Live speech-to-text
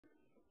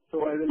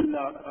So I will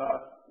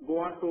go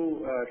on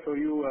to show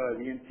you a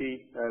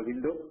VNC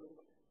window.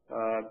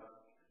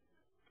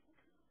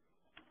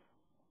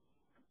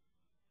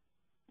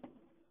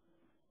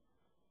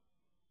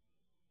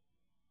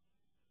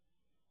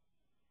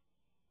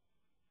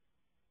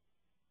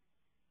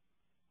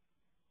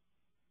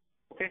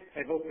 Okay,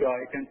 I hope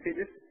you can see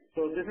this.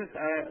 So this is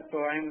so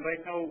I am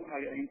right now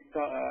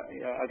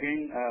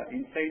again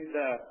inside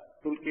the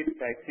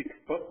toolkit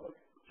Xgxperf.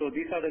 So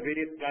these are the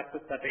various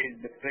classes that I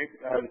described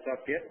which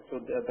are here. So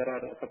there are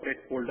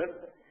separate folders.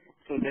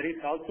 So there is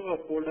also a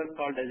folder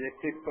called as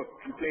Xgxperf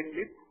template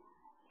list.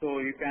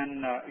 So you can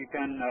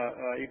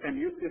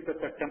use this as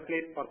a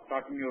template for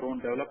starting your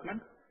own development.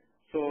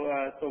 So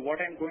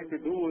what I'm going to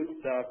do is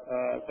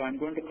so I'm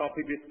going to copy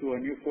this to a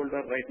new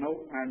folder right now,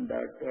 and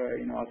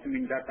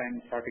assuming that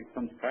I'm starting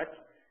from scratch.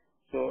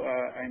 So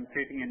I'm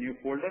creating a new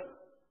folder.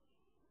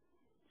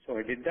 So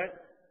I did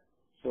that.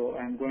 So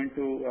I'm going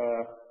to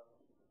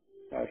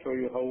show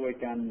you how I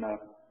can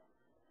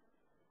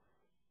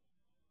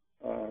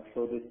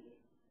show this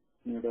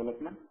new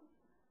development.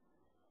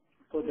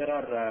 So there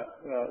are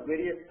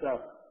various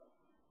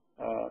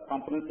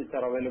components which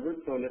are available.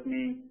 So let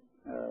me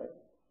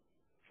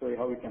show you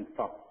how we can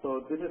start.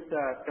 So this is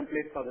the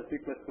template for the C++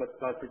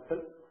 class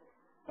itself.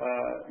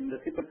 In the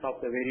C++ of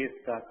the various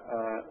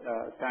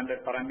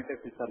standard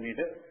parameters which are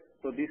needed.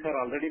 So these are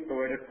already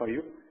provided for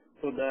you.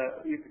 So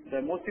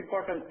the most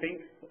important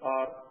things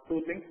are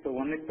two things. So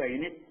one is the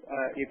init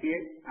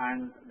API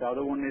and the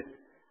other one is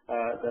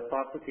the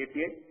process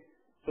API.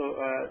 So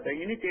the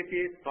init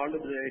API is called the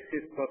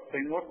Xgxperf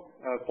framework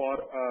for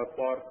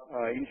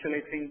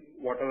initializing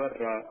whatever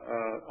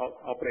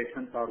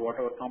operations or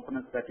whatever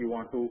components that you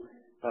want to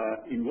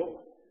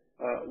invoke,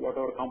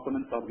 whatever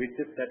components or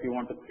widgets that you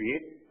want to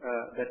create,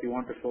 that you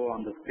want to show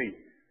on the screen.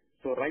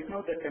 So right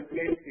now the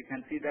template, you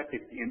can see that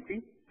it's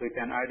empty. So you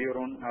can add your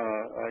own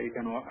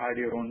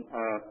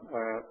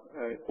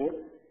code.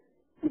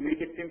 To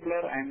make it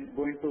simpler, I'm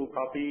going to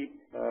copy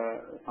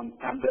some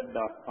standard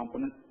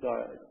components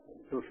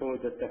to show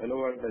just a hello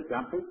world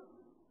example.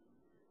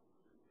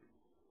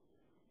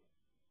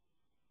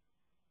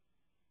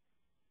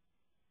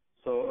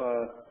 So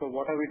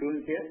what are we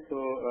doing here? So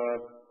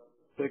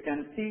you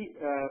can see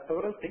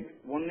several things.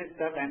 One is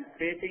that I'm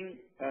creating,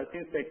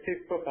 since the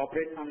Xgxperf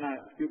operates on a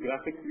few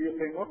graphics view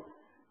framework,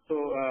 so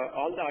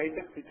all the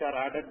items which are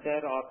added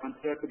there are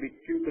considered to be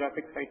few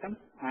graphics items,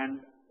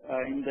 and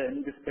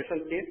in this special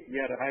case, we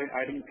are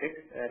adding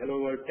text, hello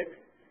world text.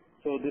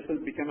 So this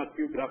will become a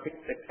few graphics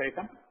text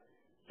item.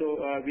 So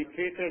we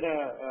created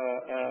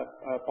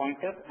a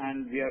pointer,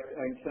 and we are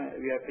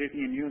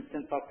creating a new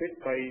instance of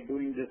it by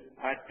doing this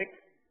add text.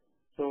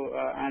 So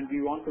and we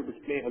want to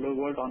display hello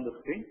world on the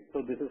screen.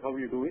 So this is how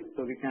you do it.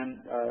 So we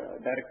can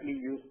directly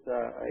use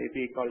the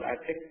API called add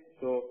text.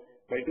 So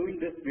by doing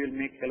this, we will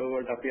make hello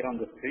world appear on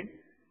the screen.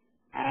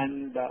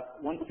 And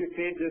once you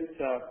create this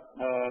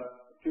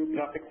few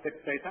graphics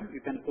text item, you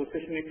can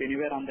position it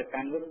anywhere on the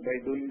canvas by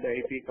doing the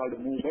API called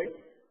move by.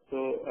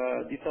 So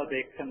these are the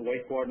X and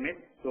Y coordinates.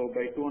 So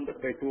by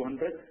 200 by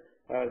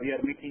 200, we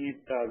are making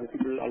it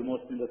visible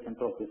almost in the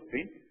center of the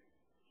screen.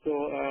 So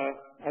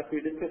as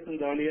we discussed in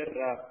the earlier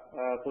slides,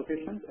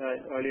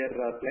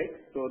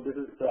 so this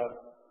is the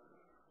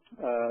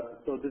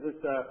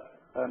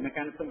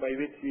mechanism by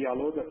which we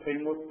allow the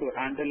framework to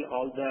handle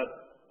all the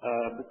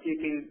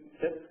bookkeeping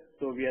steps.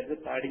 So we are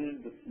just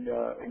adding this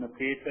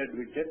created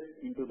widget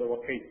into the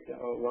work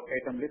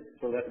item list,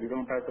 so that we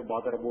don't have to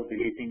bother about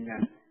deleting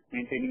and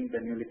maintaining the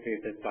newly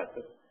created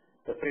classes.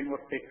 The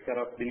framework takes care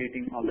of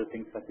deleting all the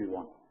things that we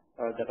want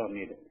that are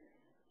needed.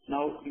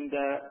 Now,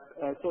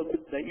 so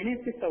the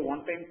init is a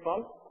one-time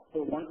call.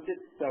 So once this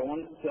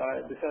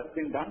has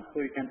been done,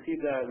 so you can see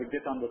the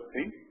widget on the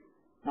screen.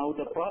 Now,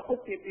 the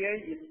process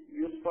API is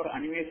used for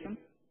animation.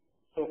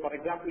 So, for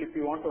example, if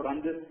you want to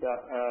run this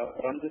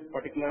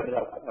particular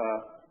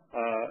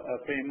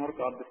framework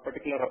or this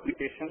particular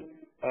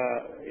application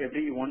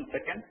every 1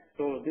 second,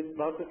 so this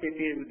process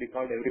API will be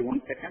called every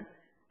 1 second,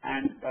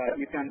 and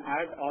you can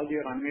add all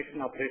your animation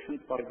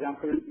operations. For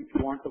example, if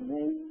you want to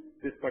move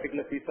this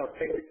particular piece of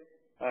text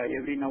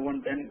every now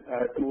and then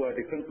to a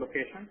different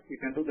location, you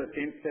can do the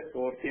same step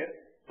over here,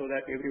 so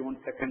that every 1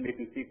 second it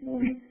will keep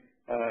moving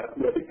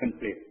to a different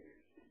place.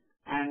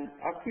 And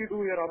after you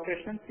do your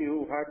operations,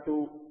 you have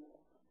to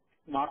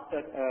mark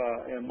the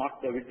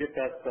widget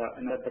as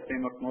the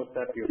framework knows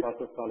that your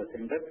process call is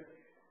ended.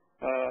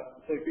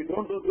 So if you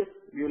don't do this,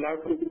 you will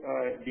have to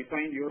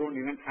define your own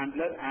event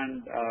handler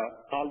and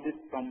call this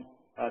from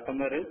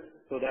somewhere else,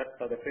 so that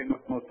the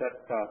framework knows that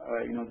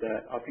the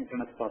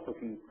asynchronous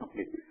processing is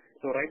complete.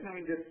 So right now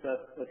in this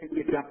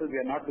simple example, we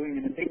are not doing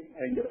anything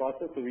in the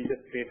process, so we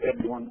just created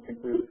one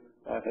simple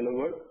hello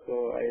world.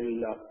 So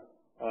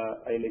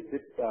I'll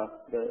exit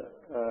the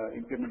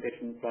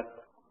implementation class.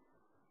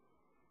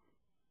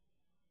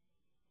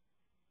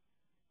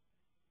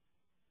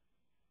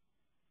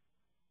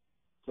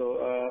 So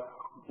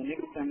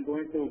next I'm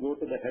going to go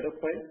to the header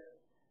file,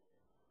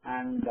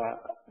 and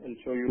I'll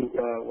show you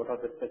what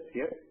are the steps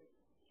here.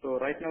 So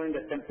right now in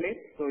the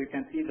template, so you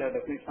can see the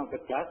definition of the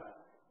class.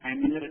 I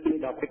am inheriting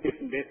the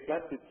application base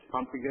class, which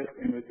configures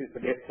and which is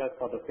the base class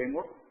for the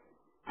framework.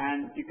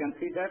 And you can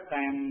see that I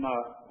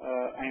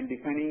am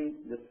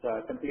defining this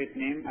template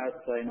name as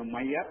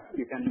my app.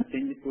 You can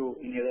change it to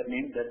any other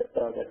name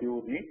that you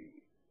would need.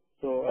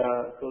 So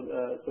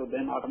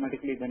then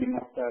automatically the name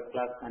of the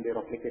class and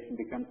your application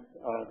becomes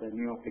the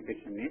new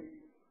application name.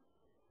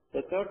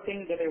 The third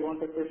thing that I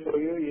wanted to show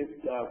you is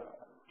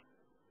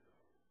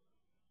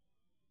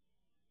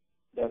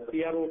the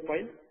CRO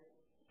file.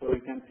 So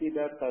you can see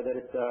that there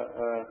is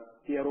a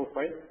CRO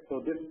file.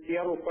 So this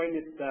CRO file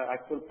is the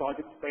actual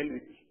project file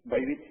by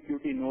which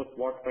Qt knows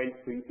what files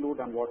to include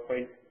and what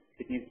files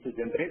it needs to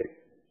generate.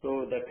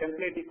 So the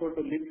template equal to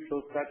lib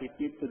shows that it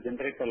needs to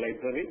generate a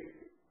library.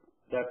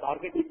 The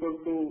target equal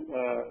to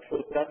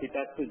shows that it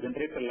has to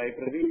generate a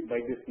library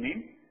by this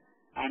name.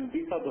 And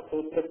these are the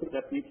sources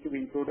that needs to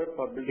be included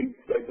for building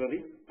this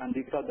library. And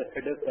these are the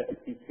headers that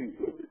it needs to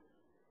include.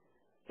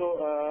 So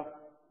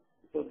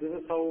this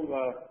is how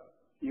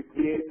you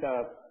create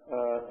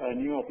a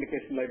new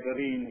application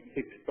library in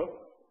Xgxperf.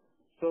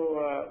 So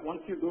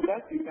once you do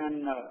that, you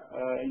can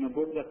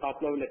go to the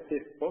top level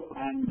Xgxperf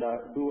and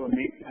do a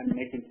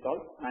make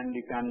install, and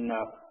you can,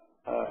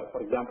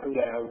 for example,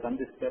 I have done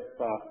this step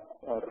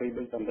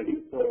pre-built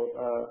already. So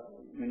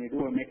when you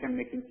do a make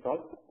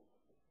install.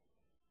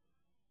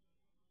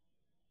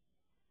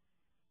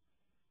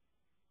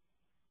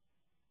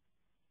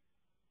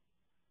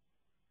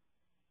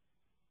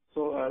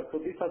 So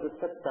these are the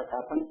steps that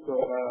happen.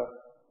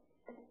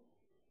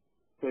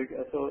 So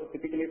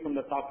typically from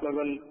the top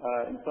level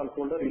install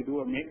folder, you do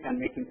a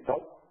make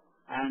install,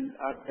 and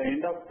at the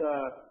end of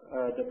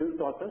the build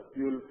process,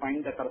 you will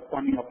find the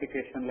corresponding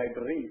application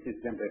library which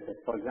is generated.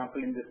 For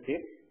example, in this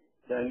case,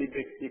 the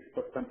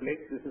Xgxperf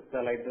template, this is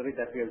the library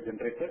that we have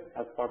generated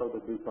as part of the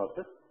build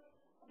process.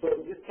 So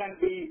this can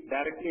be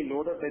directly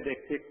loaded by the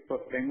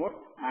Xgxperf framework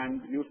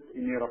and used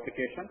in your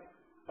application.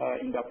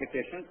 In the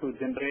application to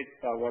generate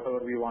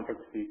whatever we wanted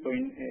to see. So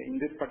in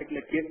this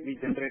particular case, we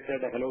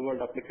generated a Hello World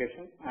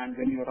application, and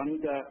when you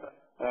run the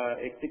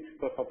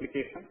Xgxperf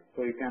application,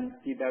 so you can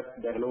see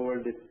that the Hello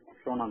World is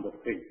shown on the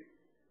screen.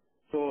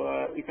 So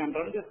you can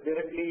run this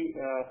directly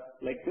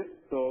like this.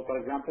 So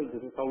for example,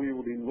 this is how you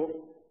would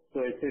invoke.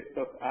 So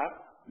Xgxperf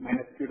app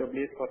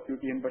 -QWS for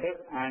Qt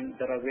embedded, and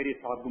there are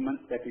various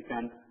arguments that you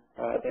can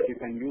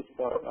use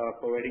for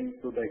providing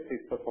to the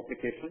Xgxperf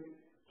application.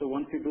 So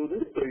once you do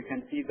this, so you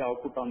can see the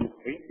output on the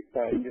screen,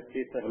 in this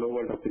case, the Hello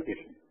World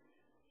application.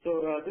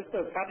 So this is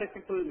a fairly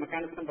simple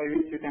mechanism by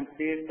which you can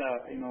create,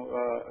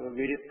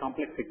 various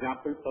complex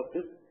examples of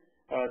this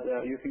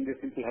using this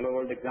simple Hello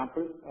World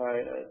example.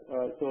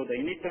 So the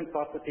init and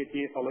process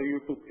APIs allow you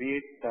to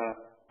create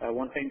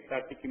one-time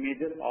static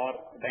images or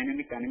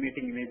dynamic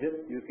animating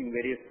images using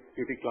various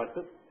Qt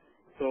classes.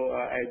 So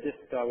I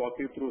just walk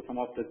you through some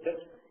of the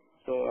steps.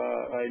 So,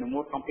 in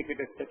more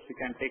complicated steps, you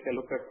can take a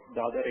look at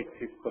the other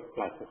Xgxperf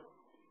classes.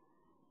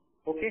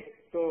 Okay,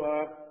 so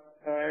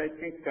I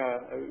think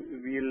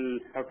we'll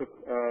have to,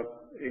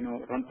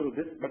 run through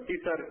this, but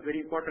these are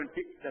very important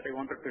tips that I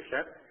wanted to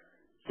share.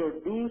 So,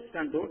 do's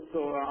and don'ts.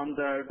 So, on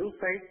the do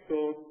side,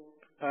 so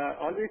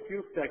always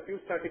use the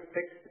QStatic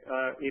text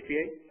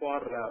API for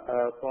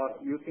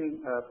using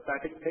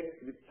static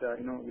text which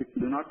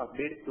do not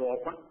update too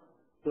often.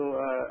 So,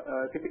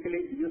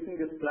 typically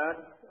using this class,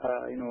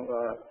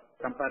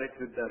 compare it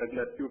with the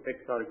regular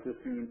Qtext or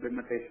existing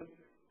implementation.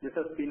 This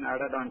has been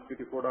added on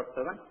Qt 4.7.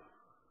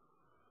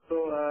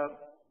 So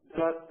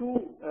there are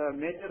two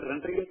major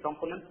rendering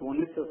components.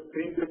 One is the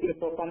screen splitting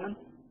performance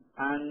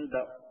and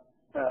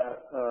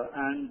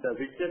the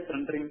widget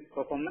rendering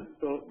performance.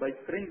 So by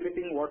screen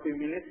splitting, what we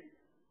mean is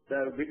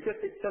the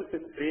widget itself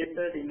is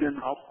created in an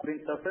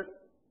off-screen surface,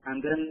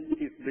 and then it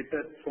is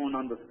later shown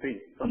on the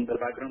screen from the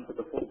background to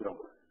the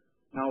foreground.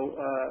 Now,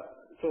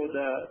 so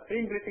the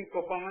screen splitting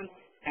performance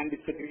can be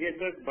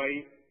segregated by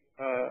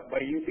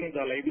using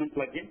the alignment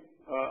plugin,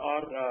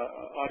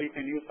 or you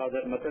can use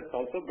other methods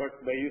also. But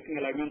by using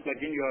alignment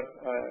plugin, you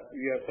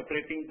are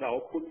separating the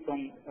output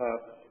from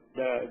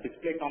the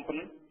display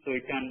component, so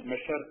you can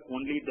measure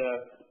only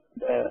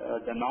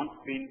the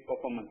non-screen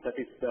performance, that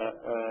is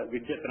the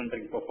widget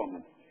rendering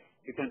performance.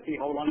 You can see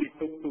how long it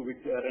took to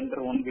render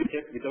one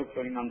widget without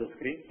showing on the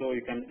screen. So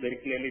you can very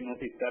clearly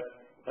notice that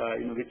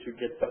which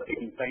widgets are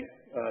taking time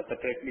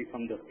separately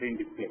from the screen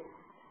display.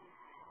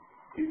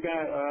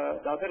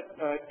 The other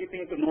key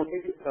thing to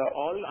notice is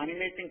all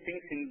animating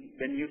things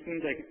when using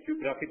the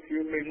Xgraphics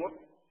View framework.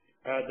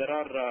 There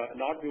are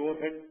large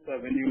overheads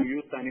when you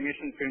use the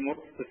animation framework,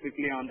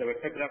 specifically on the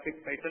vector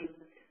graphics items.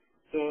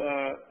 So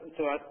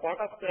as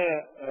part of the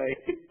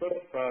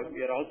Xgxperf,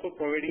 we are also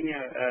providing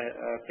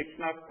a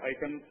fixmap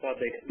item for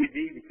the XPG,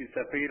 which is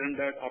a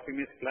pre-rendered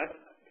optimized class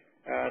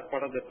as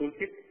part of the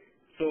toolkit.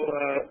 So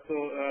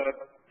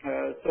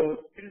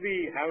still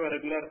we have a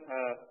regular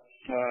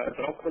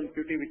drop from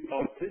Qt which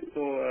solves this.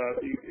 So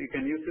you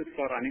can use this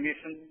for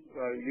animation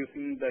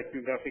using the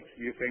Xgraphics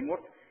View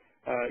framework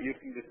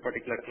using this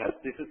particular class.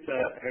 This is a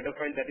header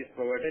file that is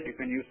provided. You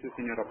can use this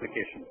in your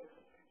application.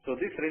 So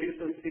this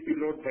reduces CPU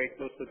load by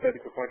close to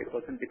 30 to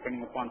 40%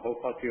 depending upon how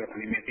fast you are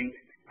animating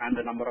and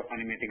the number of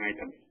animating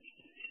items.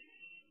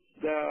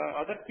 The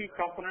other key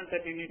component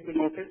that you need to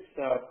notice,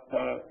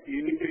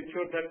 you need to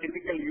ensure that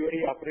typical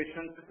UAE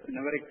operations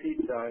never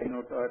exceed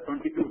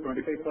 20 to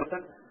 25%,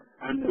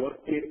 and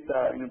worst case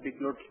peak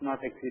load should not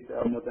exceed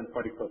more than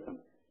 40%.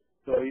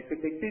 So if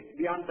it exceeds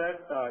beyond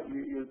that,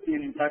 you'll see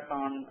an impact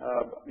on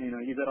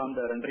either on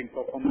the rendering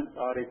performance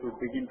or it would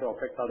begin to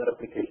affect other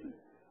applications.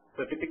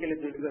 So typically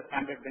this is a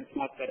standard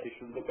benchmark that you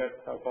should look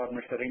at for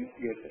measuring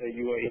your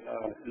UI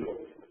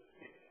loads.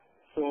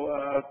 So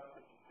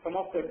some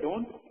of the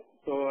don'ts.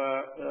 So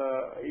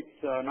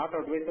it's not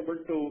advisable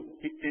to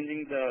keep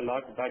changing the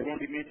large background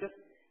images.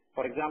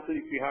 For example,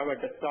 if you have a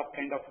desktop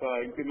kind of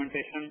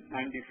implementation,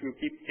 and if you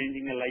keep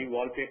changing a live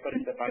wallpaper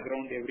in the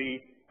background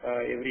every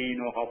every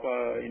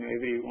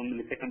 1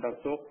 millisecond or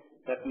so,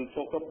 that will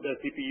soak up the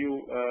CPU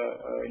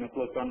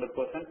close to 100%.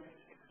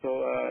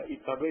 So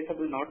it's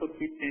advisable not to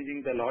keep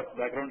changing the large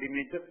background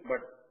images, but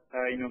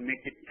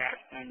make it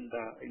cached and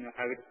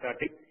have it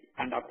static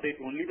and update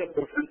only the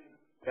portions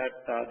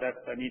that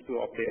need to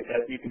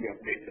be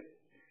updated.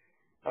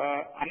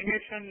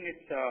 Animation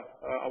is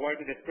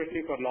avoided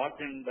especially for large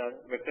and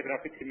vector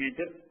graphics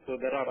images.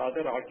 So there are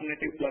other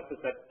alternative classes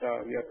that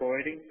we are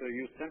providing to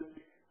use them.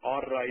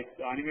 Or if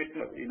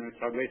animation,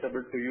 it's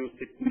advisable to use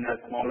it in a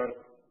smaller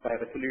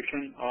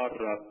resolution, or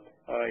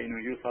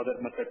use other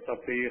methods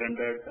of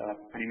pre-rendered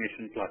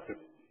animation classes.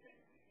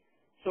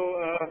 So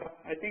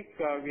I think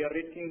we are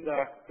reaching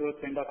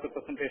towards the end of the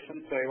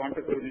presentation. So I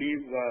wanted to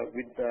leave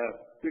with a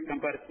quick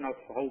comparison of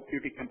how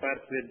Qt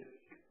compares with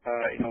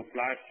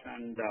Flash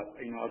and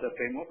other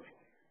frameworks.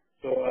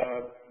 So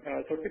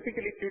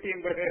typically Qt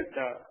embedded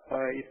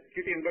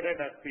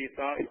as we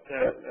saw, it's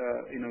a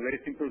very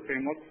simple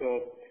framework.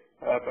 So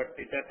but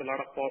it has a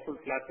lot of powerful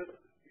classes.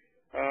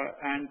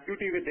 And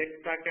Qt with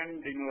X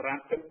backend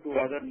ramps up to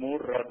other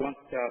more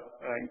advanced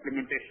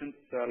implementations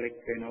like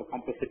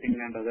compositing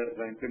and other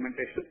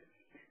implementations.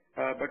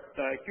 But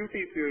Qt,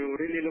 if you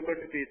really look at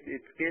it,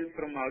 it scales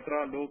from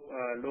ultra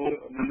low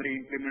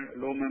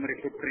memory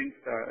footprints.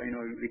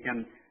 We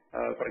can,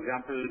 for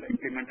example,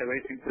 implement a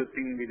very simple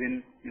thing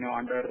within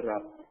under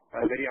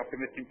a very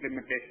optimized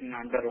implementation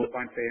under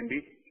 0.5 MB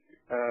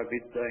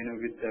with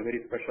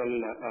very special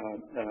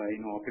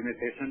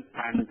optimizations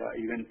and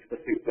even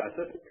specific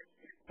classes.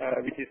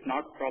 Which is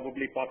not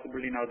probably possible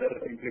in other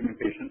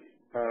implementations,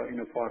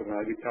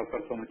 which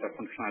offer so much of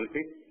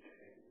functionality.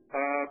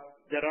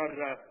 There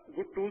are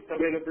good tools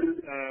available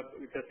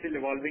which are still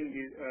evolving.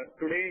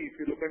 Today, if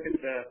you look at it,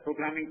 the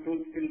programming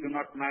tools still do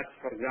not match,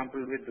 for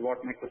example, with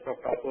what Microsoft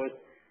offers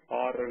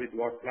or with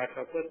what Flash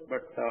offers.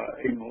 But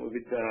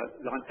with the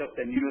launch of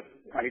the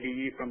newest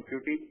IDE from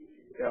Qt,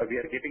 we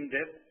are getting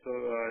there. So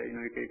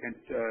you can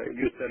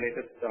use the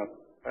latest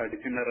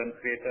designer and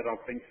creator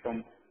offerings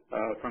from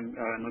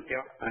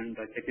Nokia and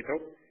check it out.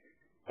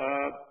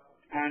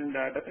 And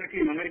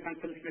definitely memory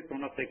consumption is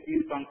one of the key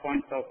strong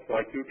points of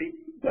Qt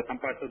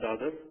compared to the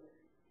others.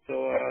 So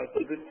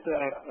this is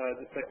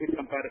a quick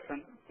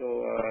comparison. So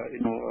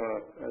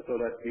so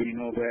that we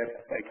know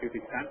where Qt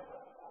stands.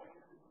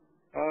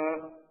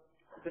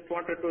 Just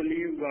wanted to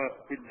leave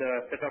with the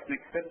set of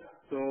next steps.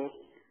 So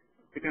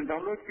you can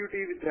download Qt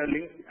with the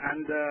link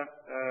and the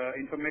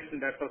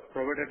information that was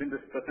provided in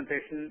this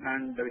presentation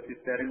and which is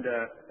there in the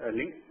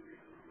link.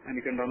 And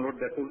you can download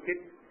the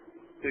toolkit.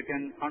 So you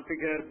can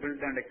configure,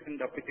 build, and extend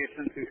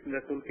applications using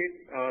the toolkit,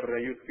 or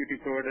use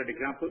Qt provided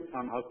examples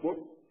on HawkBoard.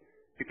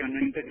 You can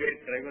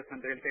integrate drivers and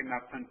real-time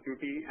apps on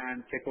Qt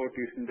and check out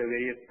using the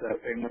various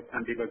frameworks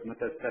and debug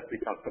methods that we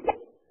talked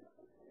about.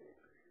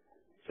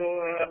 So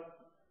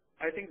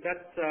I think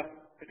that's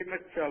pretty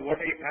much what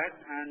I had,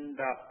 and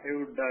I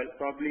would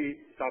probably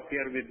stop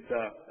here with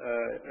a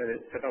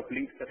set of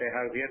links that I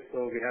have here.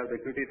 So we have the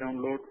Qt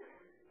download,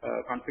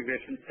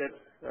 configuration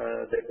steps,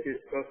 the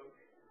Xgxperf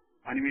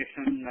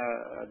animation.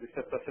 This is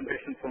a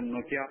presentation from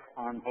Nokia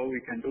on how we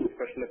can do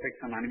special effects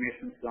and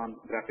animations on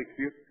graphics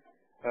view.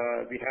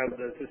 We have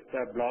this is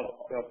the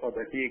blog for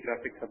the TA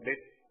graphics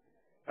update,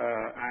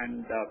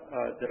 and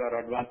there are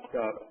advanced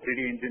 3D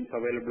engines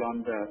available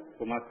on the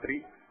Puma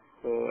 3.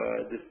 So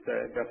this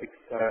graphics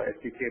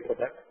SDK for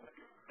that.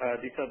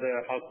 These are the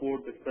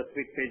HawkBoard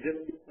specific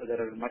pages.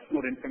 There is much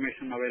more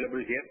information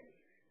available here.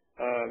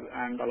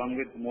 And along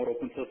with more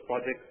open source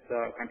projects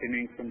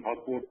continuing from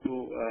HawkBoard to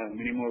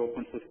many more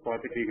open source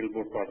projects,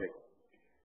 Xgxperf project.